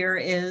takeaway here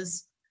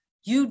is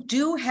you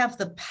do have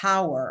the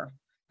power.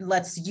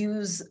 Let's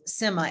use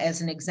Sima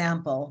as an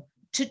example,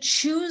 to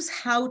choose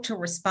how to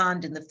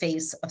respond in the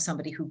face of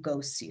somebody who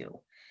ghosts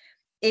you.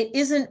 It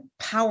isn't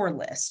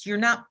powerless. You're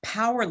not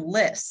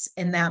powerless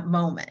in that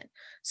moment.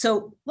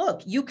 So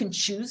look, you can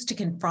choose to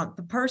confront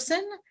the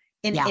person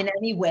in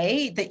any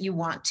way that you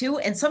want to.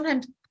 And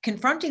sometimes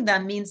confronting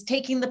them means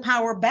taking the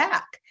power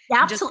back.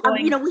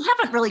 Absolutely. We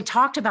haven't really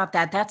talked about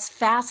that. That's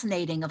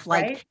fascinating of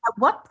like, at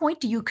what point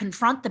do you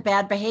confront the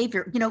bad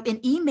behavior? In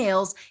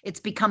emails, it's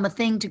become a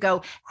thing to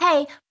go,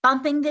 hey,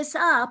 bumping this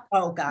up.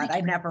 Oh God,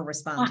 I never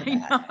respond to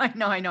that. I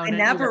know. I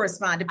never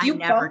respond. If you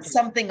bump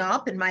something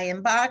up in my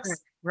inbox,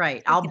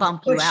 I'll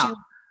bump you out.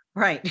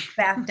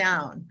 Back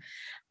down.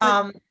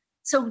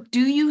 So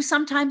do you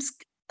sometimes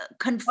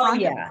confront?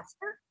 Oh, yeah.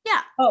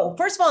 Yeah. Oh,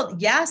 first of all,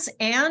 yes.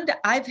 And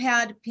I've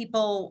had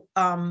people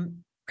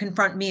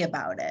confront me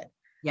about it.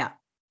 Yeah.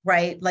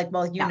 Right. Like,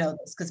 well, you know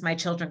this because my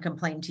children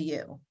complain to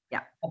you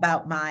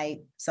about my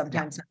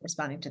sometimes not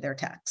responding to their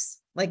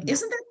texts. Like,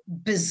 isn't that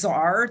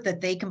bizarre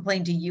that they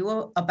complain to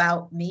you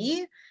about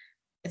me?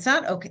 It's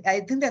not okay.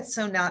 I think that's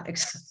so not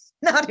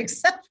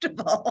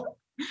acceptable.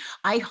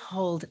 I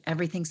hold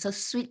everything so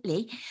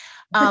sweetly.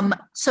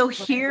 So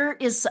here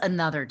is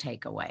another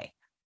takeaway.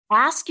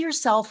 Ask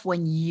yourself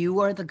when you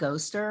are the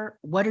ghoster,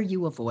 what are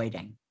you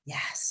avoiding?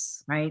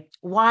 Yes. Right.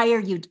 Why are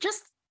you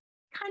just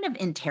kind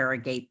of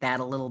interrogate that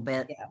a little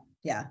bit?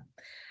 Yeah.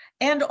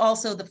 And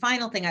also the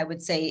final thing I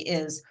would say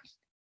is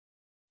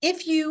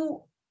if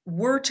you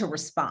were to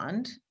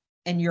respond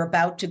and you're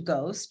about to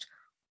ghost,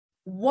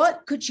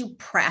 what could you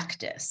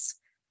practice?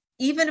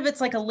 Even if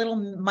it's like a little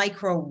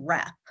micro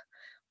rep,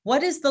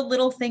 what is the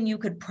little thing you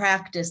could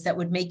practice that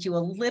would make you a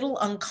little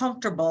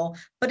uncomfortable,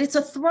 but it's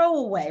a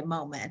throwaway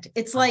moment?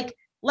 It's like,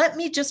 let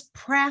me just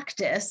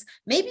practice.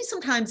 Maybe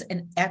sometimes,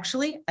 and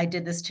actually I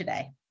did this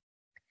today.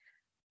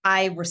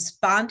 I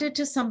responded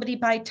to somebody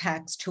by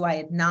text who I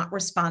had not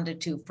responded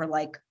to for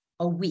like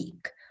a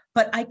week,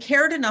 but I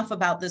cared enough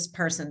about this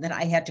person that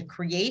I had to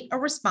create a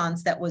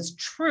response that was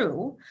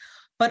true,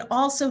 but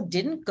also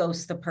didn't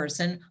ghost the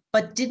person,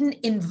 but didn't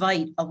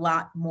invite a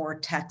lot more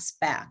texts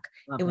back.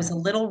 It was a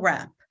little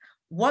rep.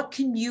 What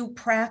can you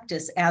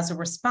practice as a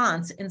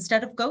response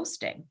instead of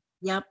ghosting?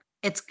 Yep.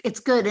 It's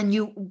good.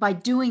 And by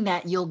doing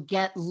that, you'll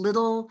get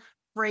little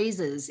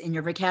phrases in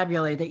your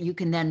vocabulary that you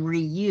can then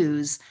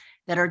reuse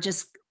that are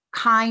just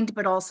kind,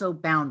 but also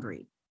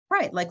boundary.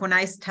 Right. Like when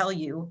I tell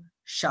you,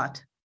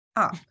 shut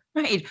up.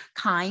 Right.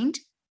 Kind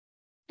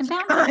and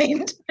boundary.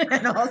 Kind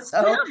and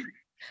also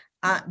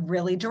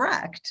really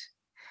direct.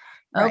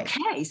 Right.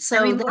 Okay.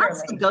 So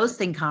that's the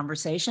ghosting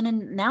conversation.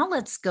 And now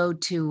let's go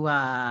to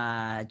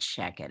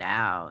check it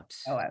out.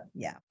 Oh,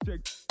 yeah.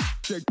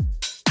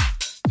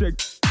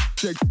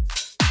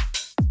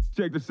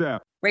 Check this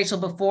out. Rachel,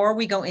 before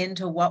we go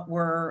into what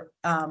we're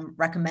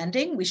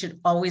recommending, we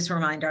should always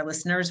remind our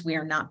listeners we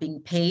are not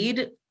being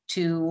paid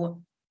to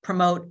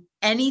promote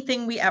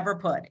anything we ever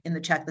put in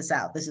the Check This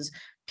Out. This is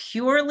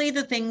purely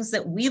the things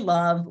that we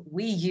love,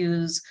 we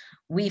use,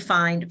 we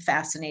find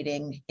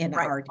fascinating in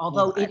our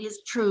Although it is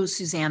true,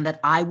 Suzanne, that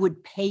I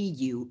would pay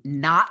you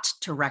not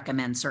to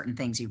recommend certain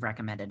things you've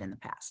recommended in the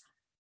past.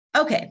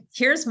 Okay,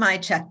 here's my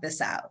Check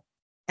This Out.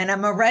 And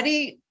I'm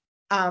already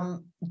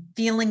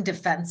feeling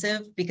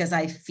defensive because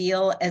I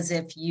feel as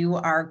if you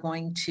are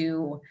going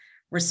to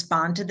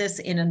respond to this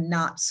in a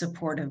not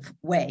supportive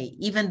way,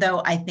 even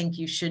though I think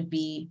you should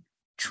be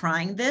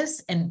trying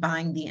this and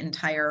buying the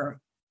entire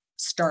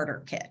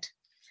starter kit.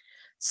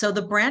 So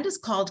the brand is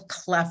called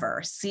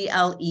Clever,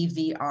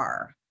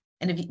 Clever.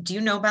 And do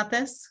you know about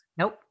this?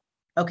 Nope.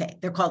 Okay,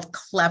 they're called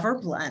Clever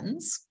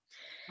Blends.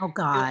 Oh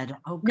God.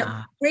 Oh God.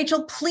 No,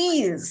 Rachel,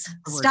 please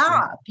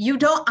stop.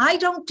 I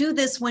don't do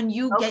this when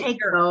you get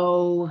your.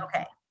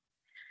 Okay.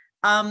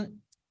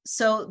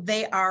 So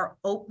they are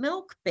oat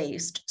milk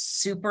based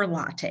super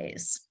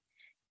lattes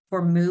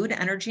for mood,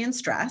 energy, and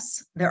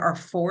stress. There are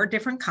 4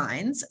 different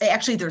kinds.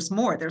 Actually, there's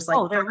more. There's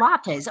like they're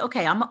lattes.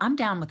 Okay, I'm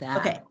down with that.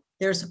 Okay.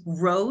 There's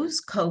rose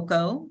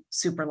cocoa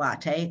super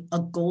latte, a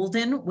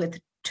golden with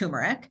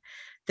turmeric.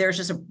 There's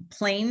just a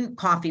plain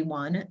coffee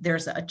one.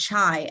 There's a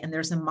chai and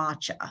there's a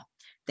matcha.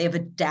 They have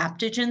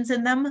adaptogens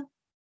in them,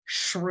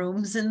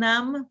 shrooms in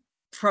them,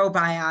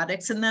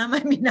 probiotics in them.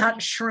 I mean, not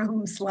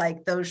shrooms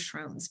like those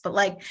shrooms, but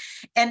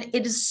and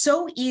it is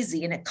so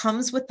easy and it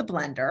comes with the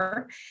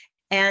blender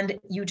and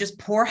you just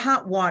pour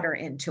hot water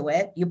into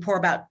it. You pour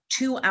about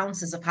 2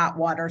 ounces of hot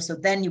water. So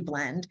then you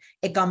blend,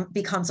 it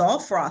becomes all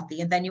frothy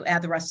and then you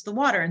add the rest of the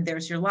water and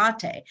there's your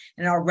latte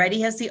and it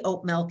already has the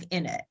oat milk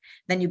in it.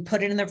 Then you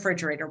put it in the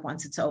refrigerator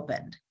once it's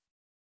opened.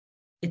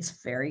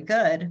 It's very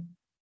good.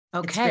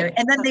 Okay.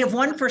 And then they have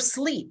one for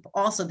sleep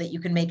also that you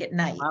can make at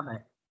night. I love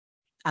it.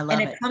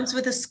 And it comes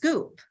with a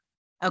scoop.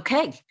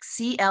 Okay.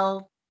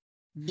 CLEVR.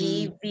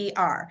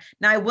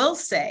 Now I will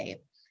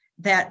say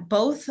that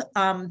both,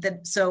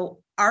 so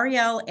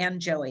Ariel and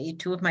Joey,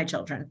 2 of my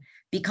children,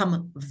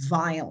 become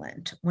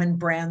violent when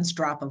brands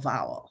drop a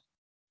vowel.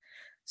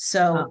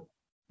 So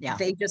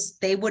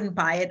they wouldn't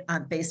buy it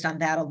based on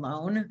that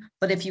alone.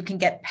 But if you can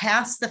get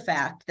past the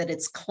fact that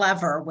it's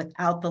clever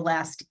without the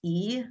last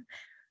E,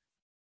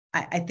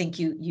 I think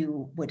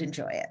you would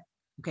enjoy it.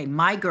 Okay.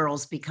 My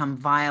girls become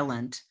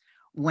violent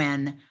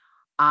when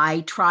I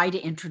try to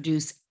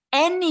introduce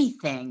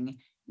anything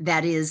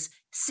that is,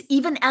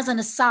 even as an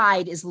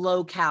aside, is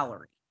low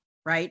calorie.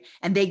 right?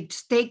 And they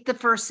take the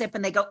first sip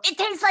and they go, it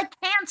tastes like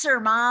cancer,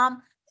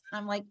 Mom.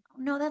 I'm like,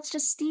 no, that's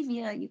just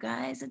stevia, you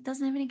guys. It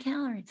doesn't have any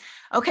calories.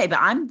 Okay, but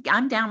I'm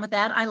down with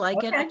that. I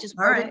like it. I just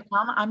wrote it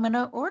down. I'm going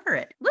to order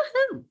it.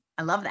 Woohoo!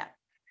 I love that.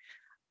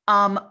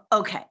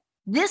 Okay,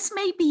 this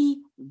may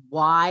be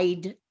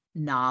wide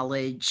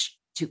knowledge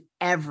to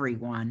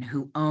everyone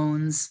who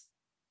owns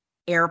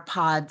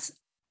AirPods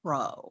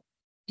Pro.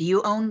 Do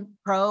you own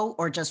Pro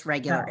or just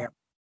regular AirPods?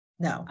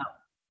 No. Oh,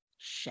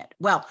 shit.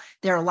 Well,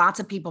 there are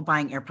lots of people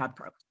buying AirPod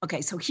Pro.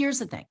 Okay, so here's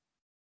the thing.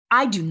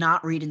 I do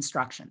not read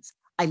instructions.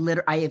 I have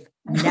never. I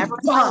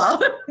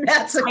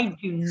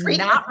do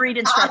not read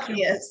instructions.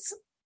 Obvious.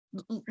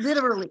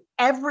 Literally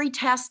every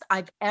test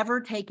I've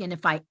ever taken,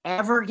 if I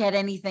ever get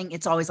anything,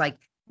 it's always like,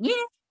 yeah,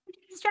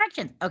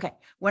 instructions. Okay.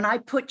 When I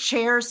put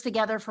chairs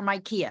together from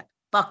IKEA,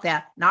 fuck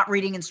that. Not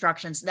reading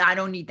instructions. I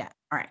don't need that.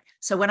 All right.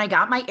 So when I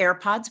got my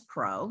AirPods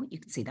Pro, you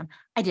can see them,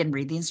 I didn't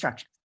read the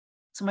instructions.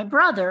 So my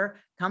brother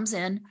comes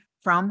in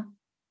from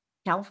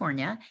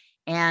California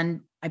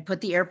and I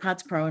put the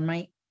AirPods Pro in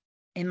my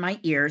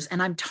ears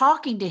and I'm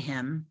talking to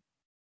him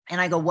and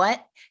I go,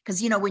 what?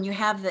 Because, when you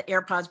have the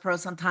AirPods Pro,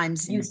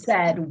 sometimes you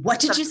said, what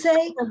did you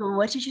say?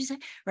 What did you say?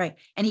 Right.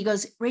 And he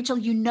goes, Rachel,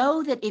 you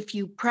know that if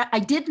you I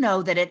did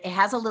know that it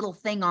has a little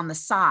thing on the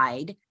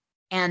side,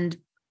 and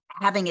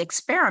having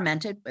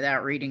experimented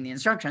without reading the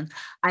instructions,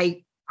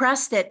 I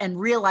pressed it and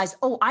realized,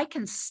 oh, I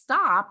can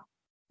stop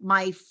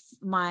my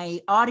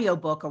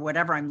audiobook or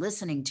whatever I'm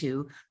listening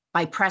to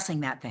by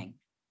pressing that thing.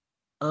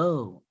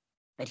 Oh,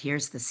 but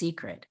here's the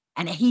secret.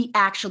 And he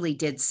actually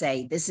did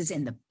say, this is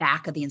in the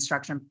back of the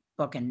instruction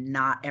book and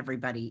not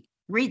everybody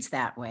reads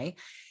that way.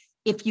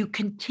 If you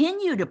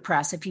continue to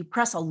press, if you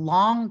press a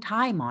long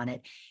time on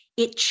it,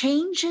 it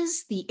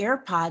changes the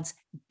AirPods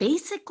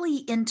basically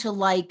into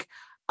like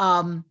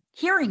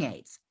hearing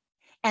aids.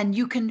 And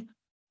you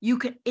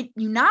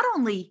not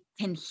only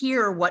can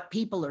hear what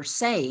people are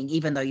saying,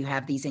 even though you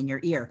have these in your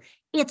ear,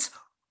 it's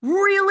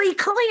really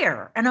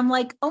clear. And I'm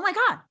like, oh my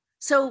God.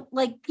 So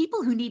like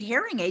people who need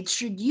hearing aids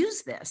should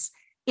use this.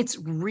 It's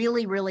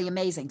really, really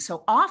amazing.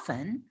 So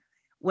often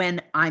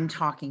when I'm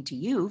talking to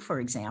you, for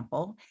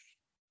example,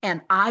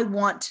 and I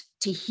want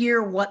to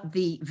hear what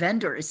the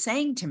vendor is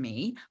saying to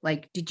me,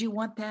 like, did you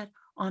want that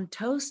on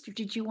toast or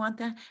did you want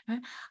that?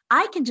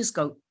 I can just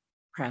go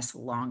press a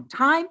long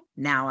time.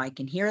 Now I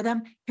can hear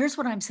them. Here's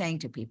what I'm saying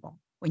to people.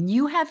 When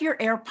you have your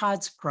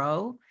AirPods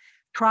Pro,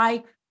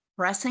 try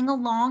pressing a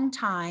long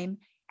time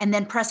and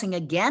then pressing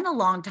again a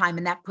long time.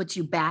 And that puts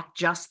you back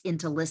just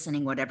into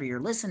listening, whatever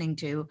you're listening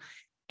to.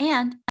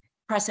 And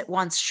press it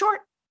once short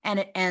and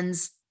it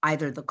ends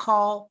either the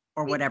call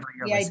or whatever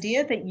you're listening to. The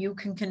idea that you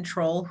can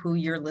control who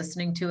you're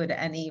listening to at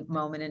any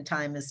moment in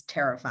time is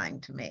terrifying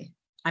to me.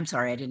 I'm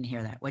sorry, I didn't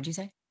hear that. What'd you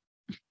say?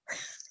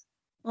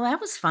 Well, that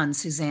was fun,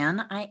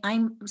 Suzanne.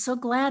 I'm so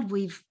glad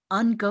we've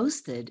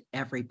unghosted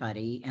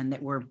everybody and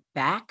that we're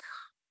back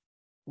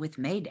with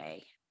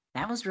Mayday.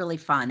 That was really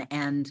fun.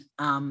 And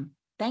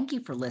thank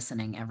you for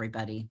listening,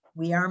 everybody.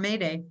 We are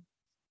Mayday.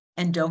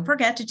 And don't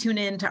forget to tune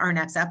in to our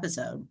next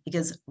episode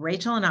because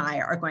Rachel and I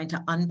are going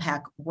to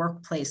unpack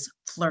workplace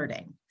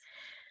flirting.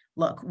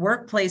 Look,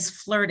 workplace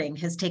flirting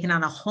has taken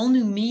on a whole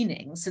new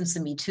meaning since the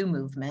Me Too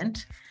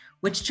movement,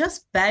 which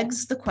just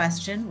begs the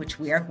question, which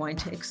we are going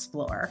to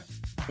explore,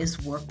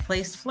 is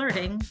workplace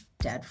flirting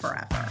dead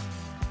forever?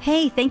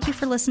 Hey, thank you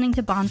for listening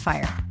to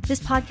Bonfire.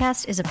 This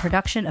podcast is a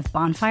production of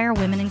Bonfire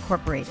Women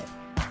Incorporated,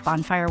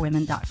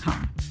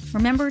 bonfirewomen.com.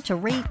 Remember to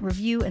rate,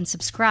 review, and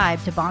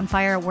subscribe to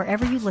Bonfire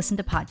wherever you listen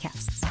to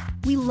podcasts.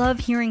 We love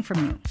hearing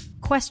from you.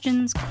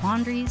 Questions,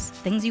 quandaries,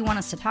 things you want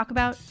us to talk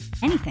about,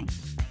 anything.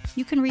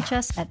 You can reach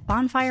us at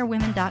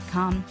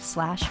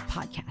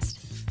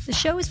bonfirewomen.com/podcast. The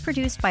show is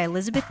produced by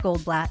Elizabeth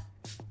Goldblatt,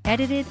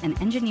 edited and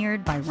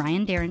engineered by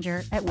Ryan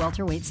Derringer at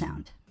Welterweight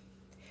Sound.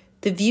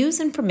 The views,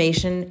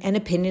 information, and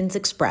opinions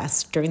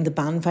expressed during the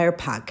Bonfire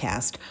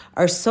podcast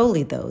are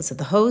solely those of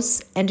the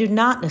hosts and do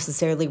not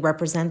necessarily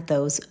represent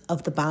those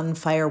of the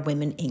Bonfire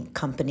Women, Inc.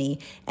 company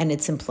and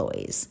its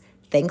employees.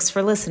 Thanks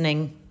for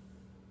listening.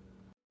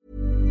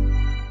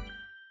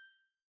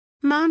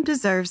 Mom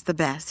deserves the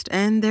best,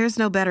 and there's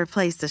no better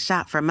place to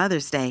shop for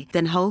Mother's Day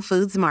than Whole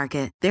Foods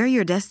Market. They're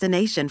your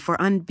destination for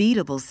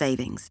unbeatable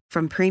savings,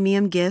 from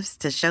premium gifts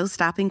to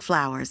show-stopping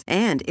flowers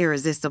and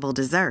irresistible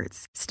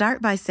desserts.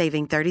 Start by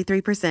saving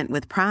 33%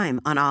 with Prime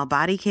on all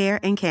body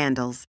care and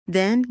candles.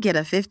 Then get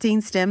a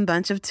 15-stem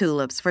bunch of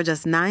tulips for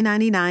just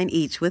 $9.99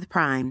 each with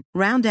Prime.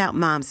 Round out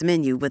Mom's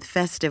menu with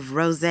festive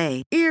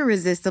rosé,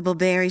 irresistible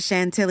berry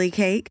chantilly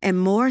cake,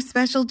 and more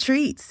special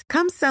treats.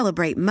 Come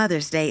celebrate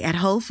Mother's Day at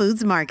Whole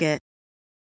Foods Market.